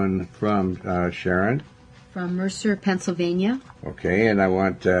first one from, Sharon? From Mercer, Pennsylvania. Okay, and I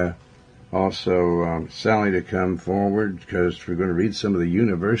want also Sally to come forward, because we're going to read some of the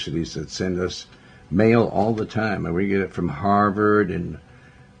universities that send us mail all the time. And we get it from Harvard and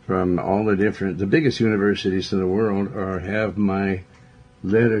from all the biggest universities in the world have my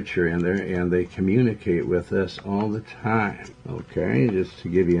literature in there, and they communicate with us all the time. Okay, just to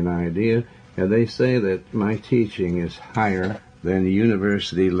give you an idea. And they say that my teaching is higher than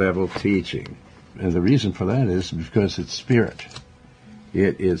university level teaching. And the reason for that is because it's spirit.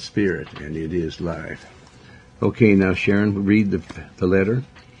 It is spirit, and it is life. Okay, now Sharon, read the letter.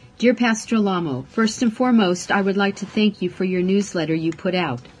 Dear Pastor Lamo, first and foremost, I would like to thank you for your newsletter you put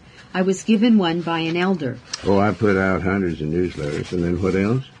out. I was given one by an elder. Oh, I put out hundreds of newsletters. And then what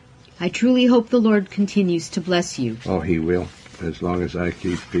else? I truly hope the Lord continues to bless you. Oh, he will, as long as I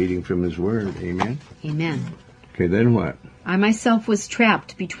keep feeding from his word. Amen? Amen. Okay, then what? I myself was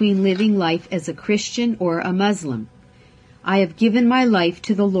trapped between living life as a Christian or a Muslim. I have given my life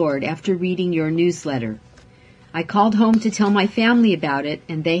to the Lord after reading your newsletter. I called home to tell my family about it,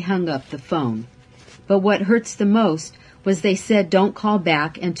 and they hung up the phone. But what hurts the most was they said don't call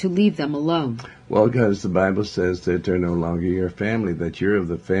back and to leave them alone. Well, because the Bible says that they're no longer your family, that you're of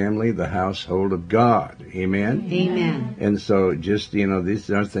the family, the household of God. Amen? Amen. And so just, these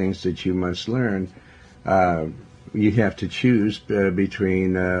are things that you must learn. You have to choose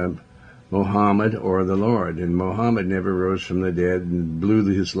between Muhammad or the Lord. And Muhammad never rose from the dead and blew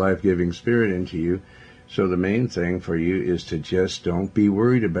his life-giving spirit into you. So the main thing for you is to just don't be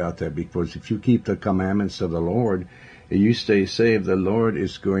worried about that, because if you keep the commandments of the Lord and you stay saved, the Lord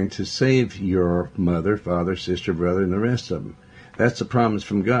is going to save your mother, father, sister, brother, and the rest of them. That's a promise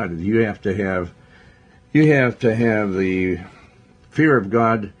from God. You have to have the fear of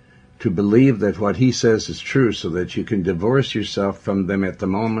God to believe that what He says is true, so that you can divorce yourself from them at the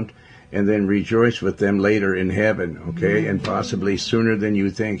moment and then rejoice with them later in heaven, okay? And possibly sooner than you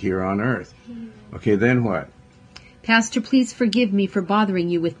think here on earth. Okay, then what? Pastor, please forgive me for bothering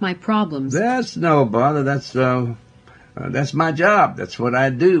you with my problems. That's no bother. That's my job. That's what I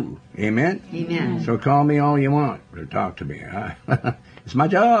do. Amen? Amen. So call me all you want or talk to me. It's my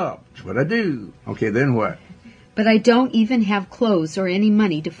job. It's what I do. Okay, then what? But I don't even have clothes or any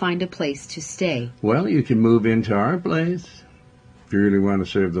money to find a place to stay. Well, you can move into our place if you really want to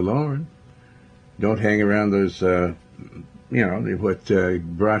serve the Lord. Don't hang around those, what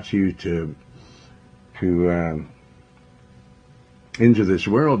brought you to into this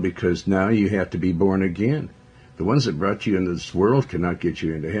world, because now you have to be born again. The ones that brought you into this world cannot get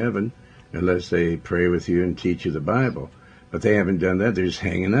you into heaven unless they pray with you and teach you the Bible. But they haven't done that. They're just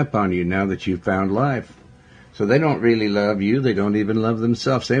hanging up on you now that you've found life. So they don't really love you. They don't even love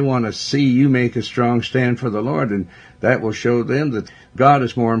themselves. They want to see you make a strong stand for the Lord, and that will show them that God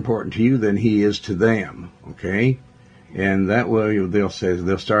is more important to you than He is to them. Okay? And that will, they'll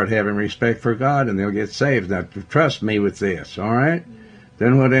start having respect for God, and they'll get saved. Now, trust me with this, all right?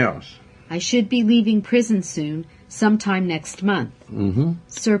 Then what else? I should be leaving prison soon, sometime next month. Mm-hmm.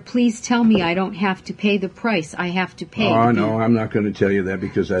 Sir, please tell me I don't have to pay the price I have to pay. Oh, no, I'm not going to tell you that,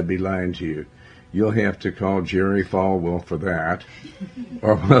 because I'd be lying to you. You'll have to call Jerry Falwell for that,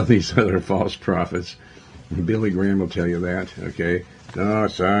 or one of these other false prophets. Billy Graham will tell you that, okay? No,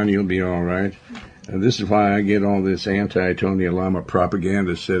 son, you'll be all right. This is why I get all this anti-Tony Alamo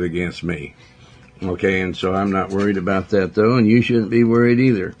propaganda said against me. Okay, and so I'm not worried about that, though, and you shouldn't be worried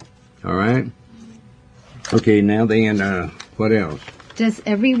either. All right? Okay, now then, what else? Does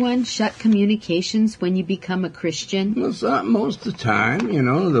everyone shut communications when you become a Christian? Well, it's not most of the time,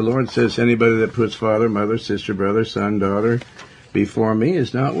 The Lord says anybody that puts father, mother, sister, brother, son, daughter before me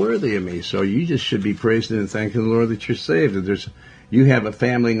is not worthy of me. So you just should be praising and thanking the Lord that you're saved. That you have a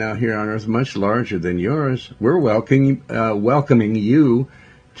family now here on earth much larger than yours. We're welcoming you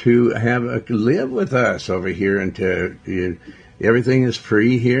to live with us over here, and everything is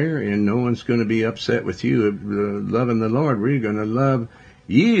free here, and no one's going to be upset with you loving the Lord. We're going to love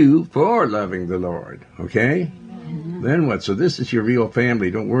you for loving the Lord, okay? Amen. Then what? So this is your real family.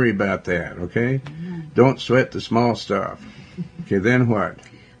 Don't worry about that, okay? Amen. Don't sweat the small stuff. Okay, then what?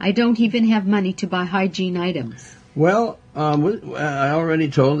 I don't even have money to buy hygiene items. Well, I already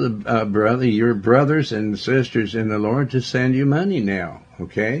told your brothers and sisters in the Lord to send you money now,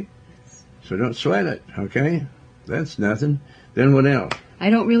 okay? So don't sweat it, okay? That's nothing. Then what else? I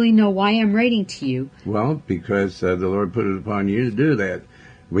don't really know why I'm writing to you. Well, because the Lord put it upon you to do that.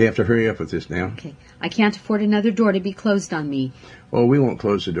 We have to hurry up with this now. Okay. I can't afford another door to be closed on me. Oh, we won't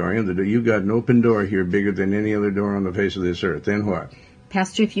close the door. You've got an open door here bigger than any other door on the face of this earth. Then what?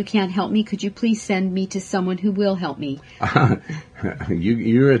 Pastor, if you can't help me, could you please send me to someone who will help me?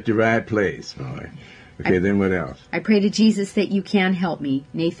 You're at the right place, boy. Okay, then what else? I pray to Jesus that you can help me.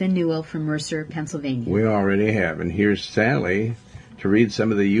 Nathan Newell from Mercer, Pennsylvania. We already have. And here's Sally to read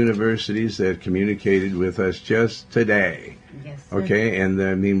some of the universities that communicated with us just today. Yes, sir. Okay,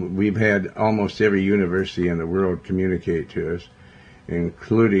 and we've had almost every university in the world communicate to us,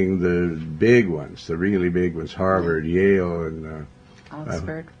 including the big ones, the really big ones, Harvard, Yale, and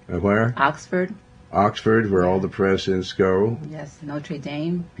Oxford. Where? Oxford, where all the presidents go. Yes, Notre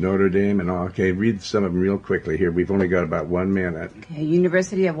Dame. And all. Okay, read some of them real quickly here. We've only got about 1 minute. Okay,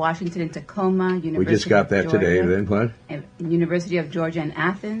 University of Washington in Tacoma. University we just got that of Georgia, today. Then what? University of Georgia in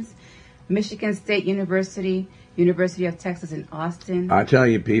Athens. Michigan State University. University of Texas in Austin. I tell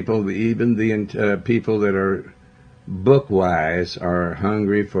you, people, even the people that are book-wise are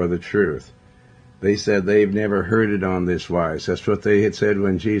hungry for the truth. They said they've never heard it on this wise. That's what they had said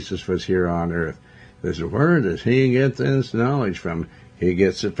when Jesus was here on earth. They said, where does he get this knowledge from? He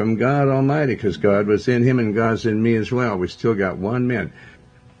gets it from God Almighty, because God was in him and God's in me as well. We still got 1 minute.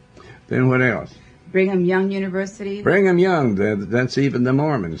 Then what else? Brigham Young University. Brigham Young, that's even the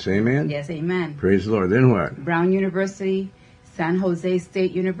Mormons, amen? Yes, amen. Praise the Lord. Then what? Brown University, San Jose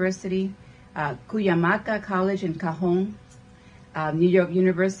State University, Cuyamaca College in Cajon, New York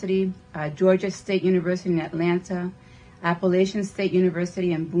University, Georgia State University in Atlanta, Appalachian State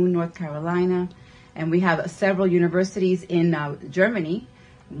University in Boone, North Carolina, and we have several universities in Germany,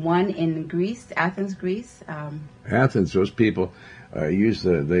 one in Greece, Athens, Greece. Athens, those people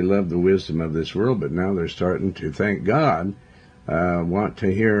they love the wisdom of this world, but now they're starting to, thank God, want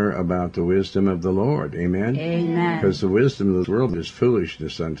to hear about the wisdom of the Lord. Amen? Amen. Because the wisdom of this world is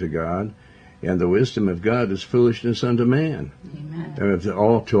foolishness unto God, and the wisdom of God is foolishness unto man. Amen. And to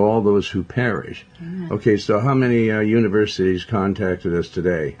all those who perish. Amen. Okay, so how many universities contacted us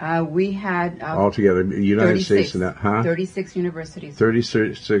today? We had altogether, United 36, States and 36 universities.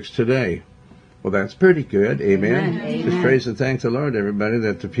 36 today. Well, that's pretty good. Amen. Amen. Just praise and thank the Lord, everybody,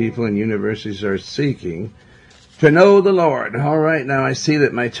 that the people in universities are seeking to know the Lord. All right, now I see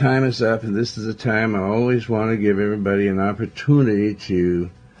that my time is up, and this is a time I always want to give everybody an opportunity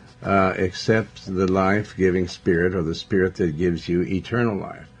to accept the life-giving Spirit, or the Spirit that gives you eternal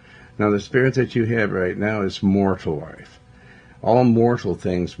life. Now, the Spirit that you have right now is mortal life. All mortal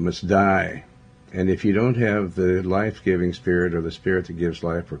things must die. And if you don't have the life-giving Spirit, or the Spirit that gives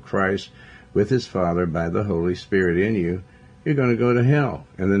life, for Christ with His Father by the Holy Spirit in you, you're going to go to hell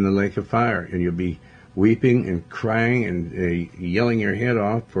and then the lake of fire, and you'll be weeping and crying and yelling your head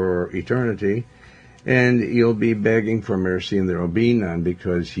off for eternity, and you'll be begging for mercy, and there will be none,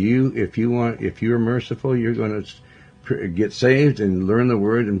 because if you're merciful, you're going to get saved and learn the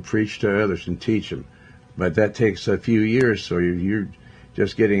Word and preach to others and teach them. But that takes a few years, so you're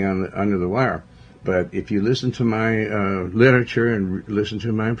just getting under the wire. But if you listen to my literature and listen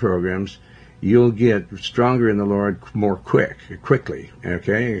to my programs, you'll get stronger in the Lord more quickly.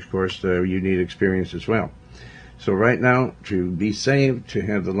 Okay? Of course, you need experience as well. So right now, to be saved, to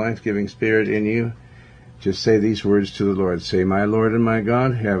have the life-giving Spirit in you, just say these words to the Lord. Say, "My Lord and my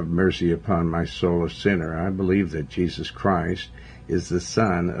God, have mercy upon my soul, a sinner. I believe that Jesus Christ is the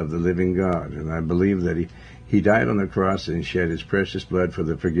Son of the living God, and I believe that He died on the cross and shed His precious blood for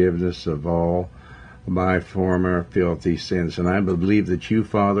the forgiveness of all my former filthy sins. And I believe that you,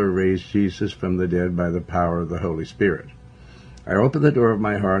 Father, raised Jesus from the dead by the power of the Holy Spirit. I open the door of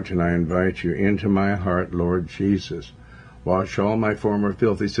my heart and I invite you into my heart, Lord Jesus. Wash all my former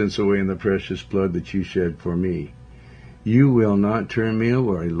filthy sins away in the precious blood that you shed for me. You will not turn me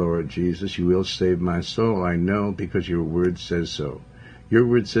away, Lord Jesus. You will save my soul, I know, because your word says so. Your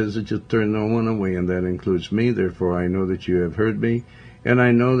word says that you'll turn no one away, and that includes me. Therefore, I know that you have heard me, and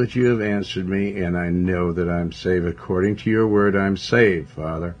I know that you have answered me, and I know that I'm saved. According to your word, I'm saved,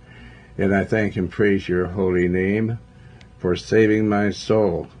 Father. And I thank and praise your holy name for saving my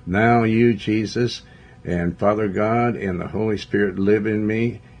soul. Now you, Jesus, and Father God, and the Holy Spirit live in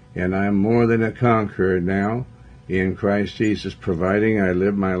me, and I'm more than a conqueror now in Christ Jesus, providing I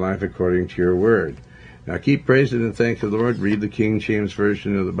live my life according to your word. Now keep praising and thanking the Lord. Read the King James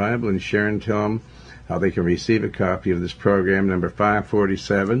Version of the Bible, and share and tell them how they can receive a copy of this program, number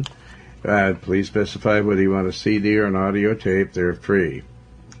 547. Please specify whether you want a CD or an audio tape. They're free.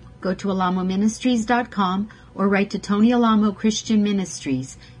 Go to alamoministries.com or write to Tony Alamo Christian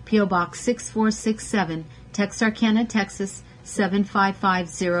Ministries, P.O. Box 6467, Texarkana, Texas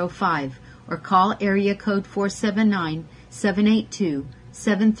 75505, or call area code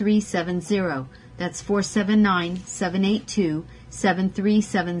 479-782-7370. That's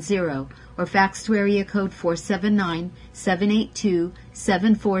 479-782-7370, or fax to area code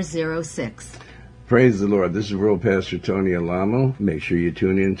 479-782-7406. Praise the Lord. This is World Pastor Tony Alamo. Make sure you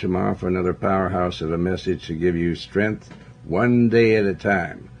tune in tomorrow for another powerhouse of a message to give you strength one day at a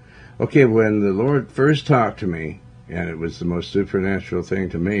time. Okay, when the Lord first talked to me, and it was the most supernatural thing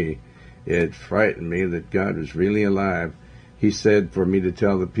to me, it frightened me that God was really alive. He said for me to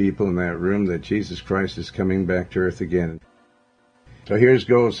tell the people in that room that Jesus Christ is coming back to earth again. So here's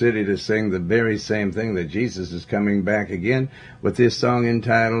Gold City to sing the very same thing, that Jesus is coming back again, with this song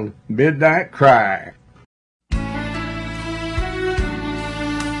entitled Midnight Cry.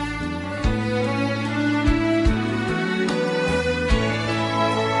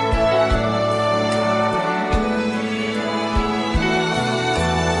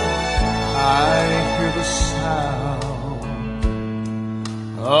 I hear the sound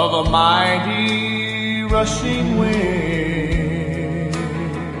of a mighty rushing wind,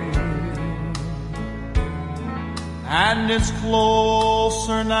 and it's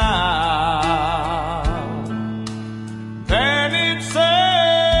closer now than it's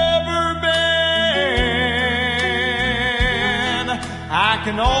ever been. I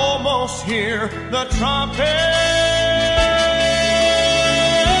can almost hear the trumpet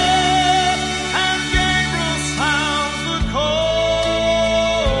as Gabriel sounds the call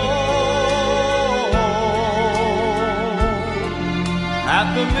at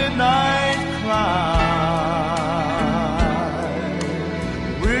the midnight cry.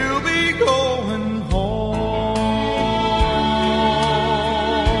 We'll be going home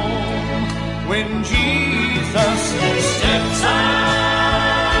when Jesus steps out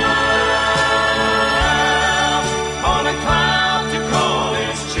on a cloud to call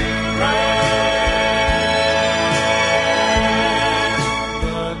his children.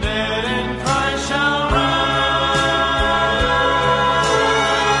 The dead in Christ shall rise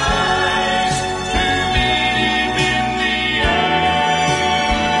to meet him in the air.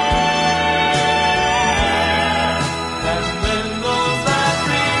 And then those that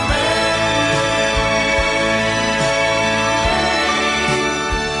remain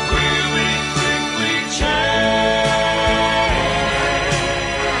will be quickly changed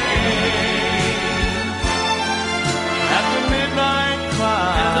at the midnight cry.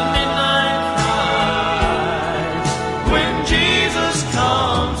 When Jesus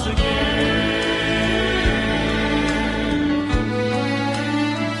comes again.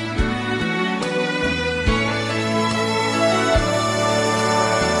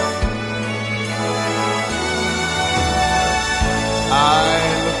 I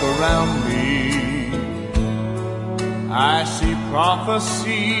look around me, I see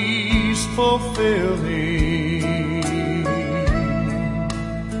prophecies fulfilling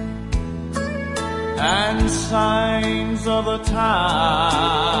and signs of the times.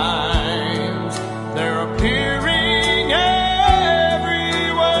 They're appearing everywhere.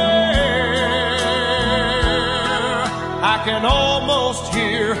 I can almost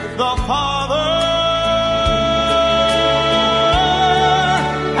hear the Father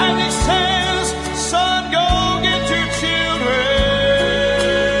and he says, son, go get your children.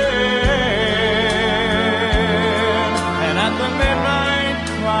 And at the midnight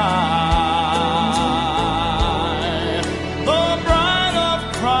cry, the bride of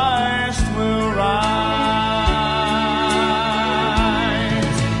Christ will rise.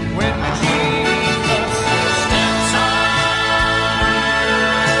 When Jesus steps out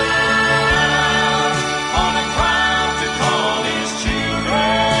on a cloud to call his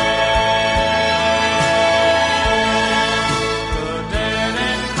children, the dead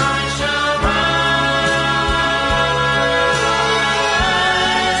in Christ shall rise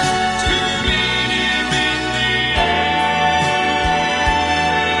to meet him in the air.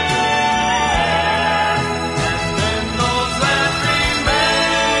 And then those that remain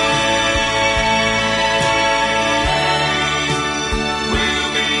will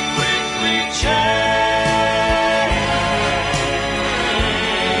be quickly changed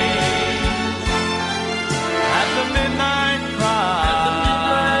at the midnight cry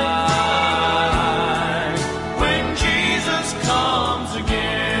when Jesus comes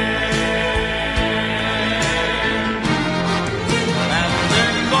again. And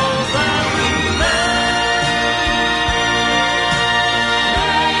then those that remain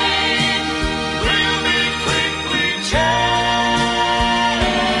will be quickly changed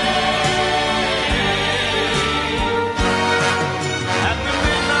at the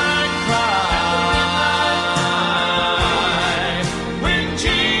midnight cry when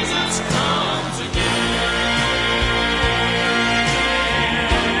Jesus comes again.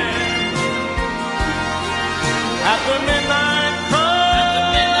 At the midnight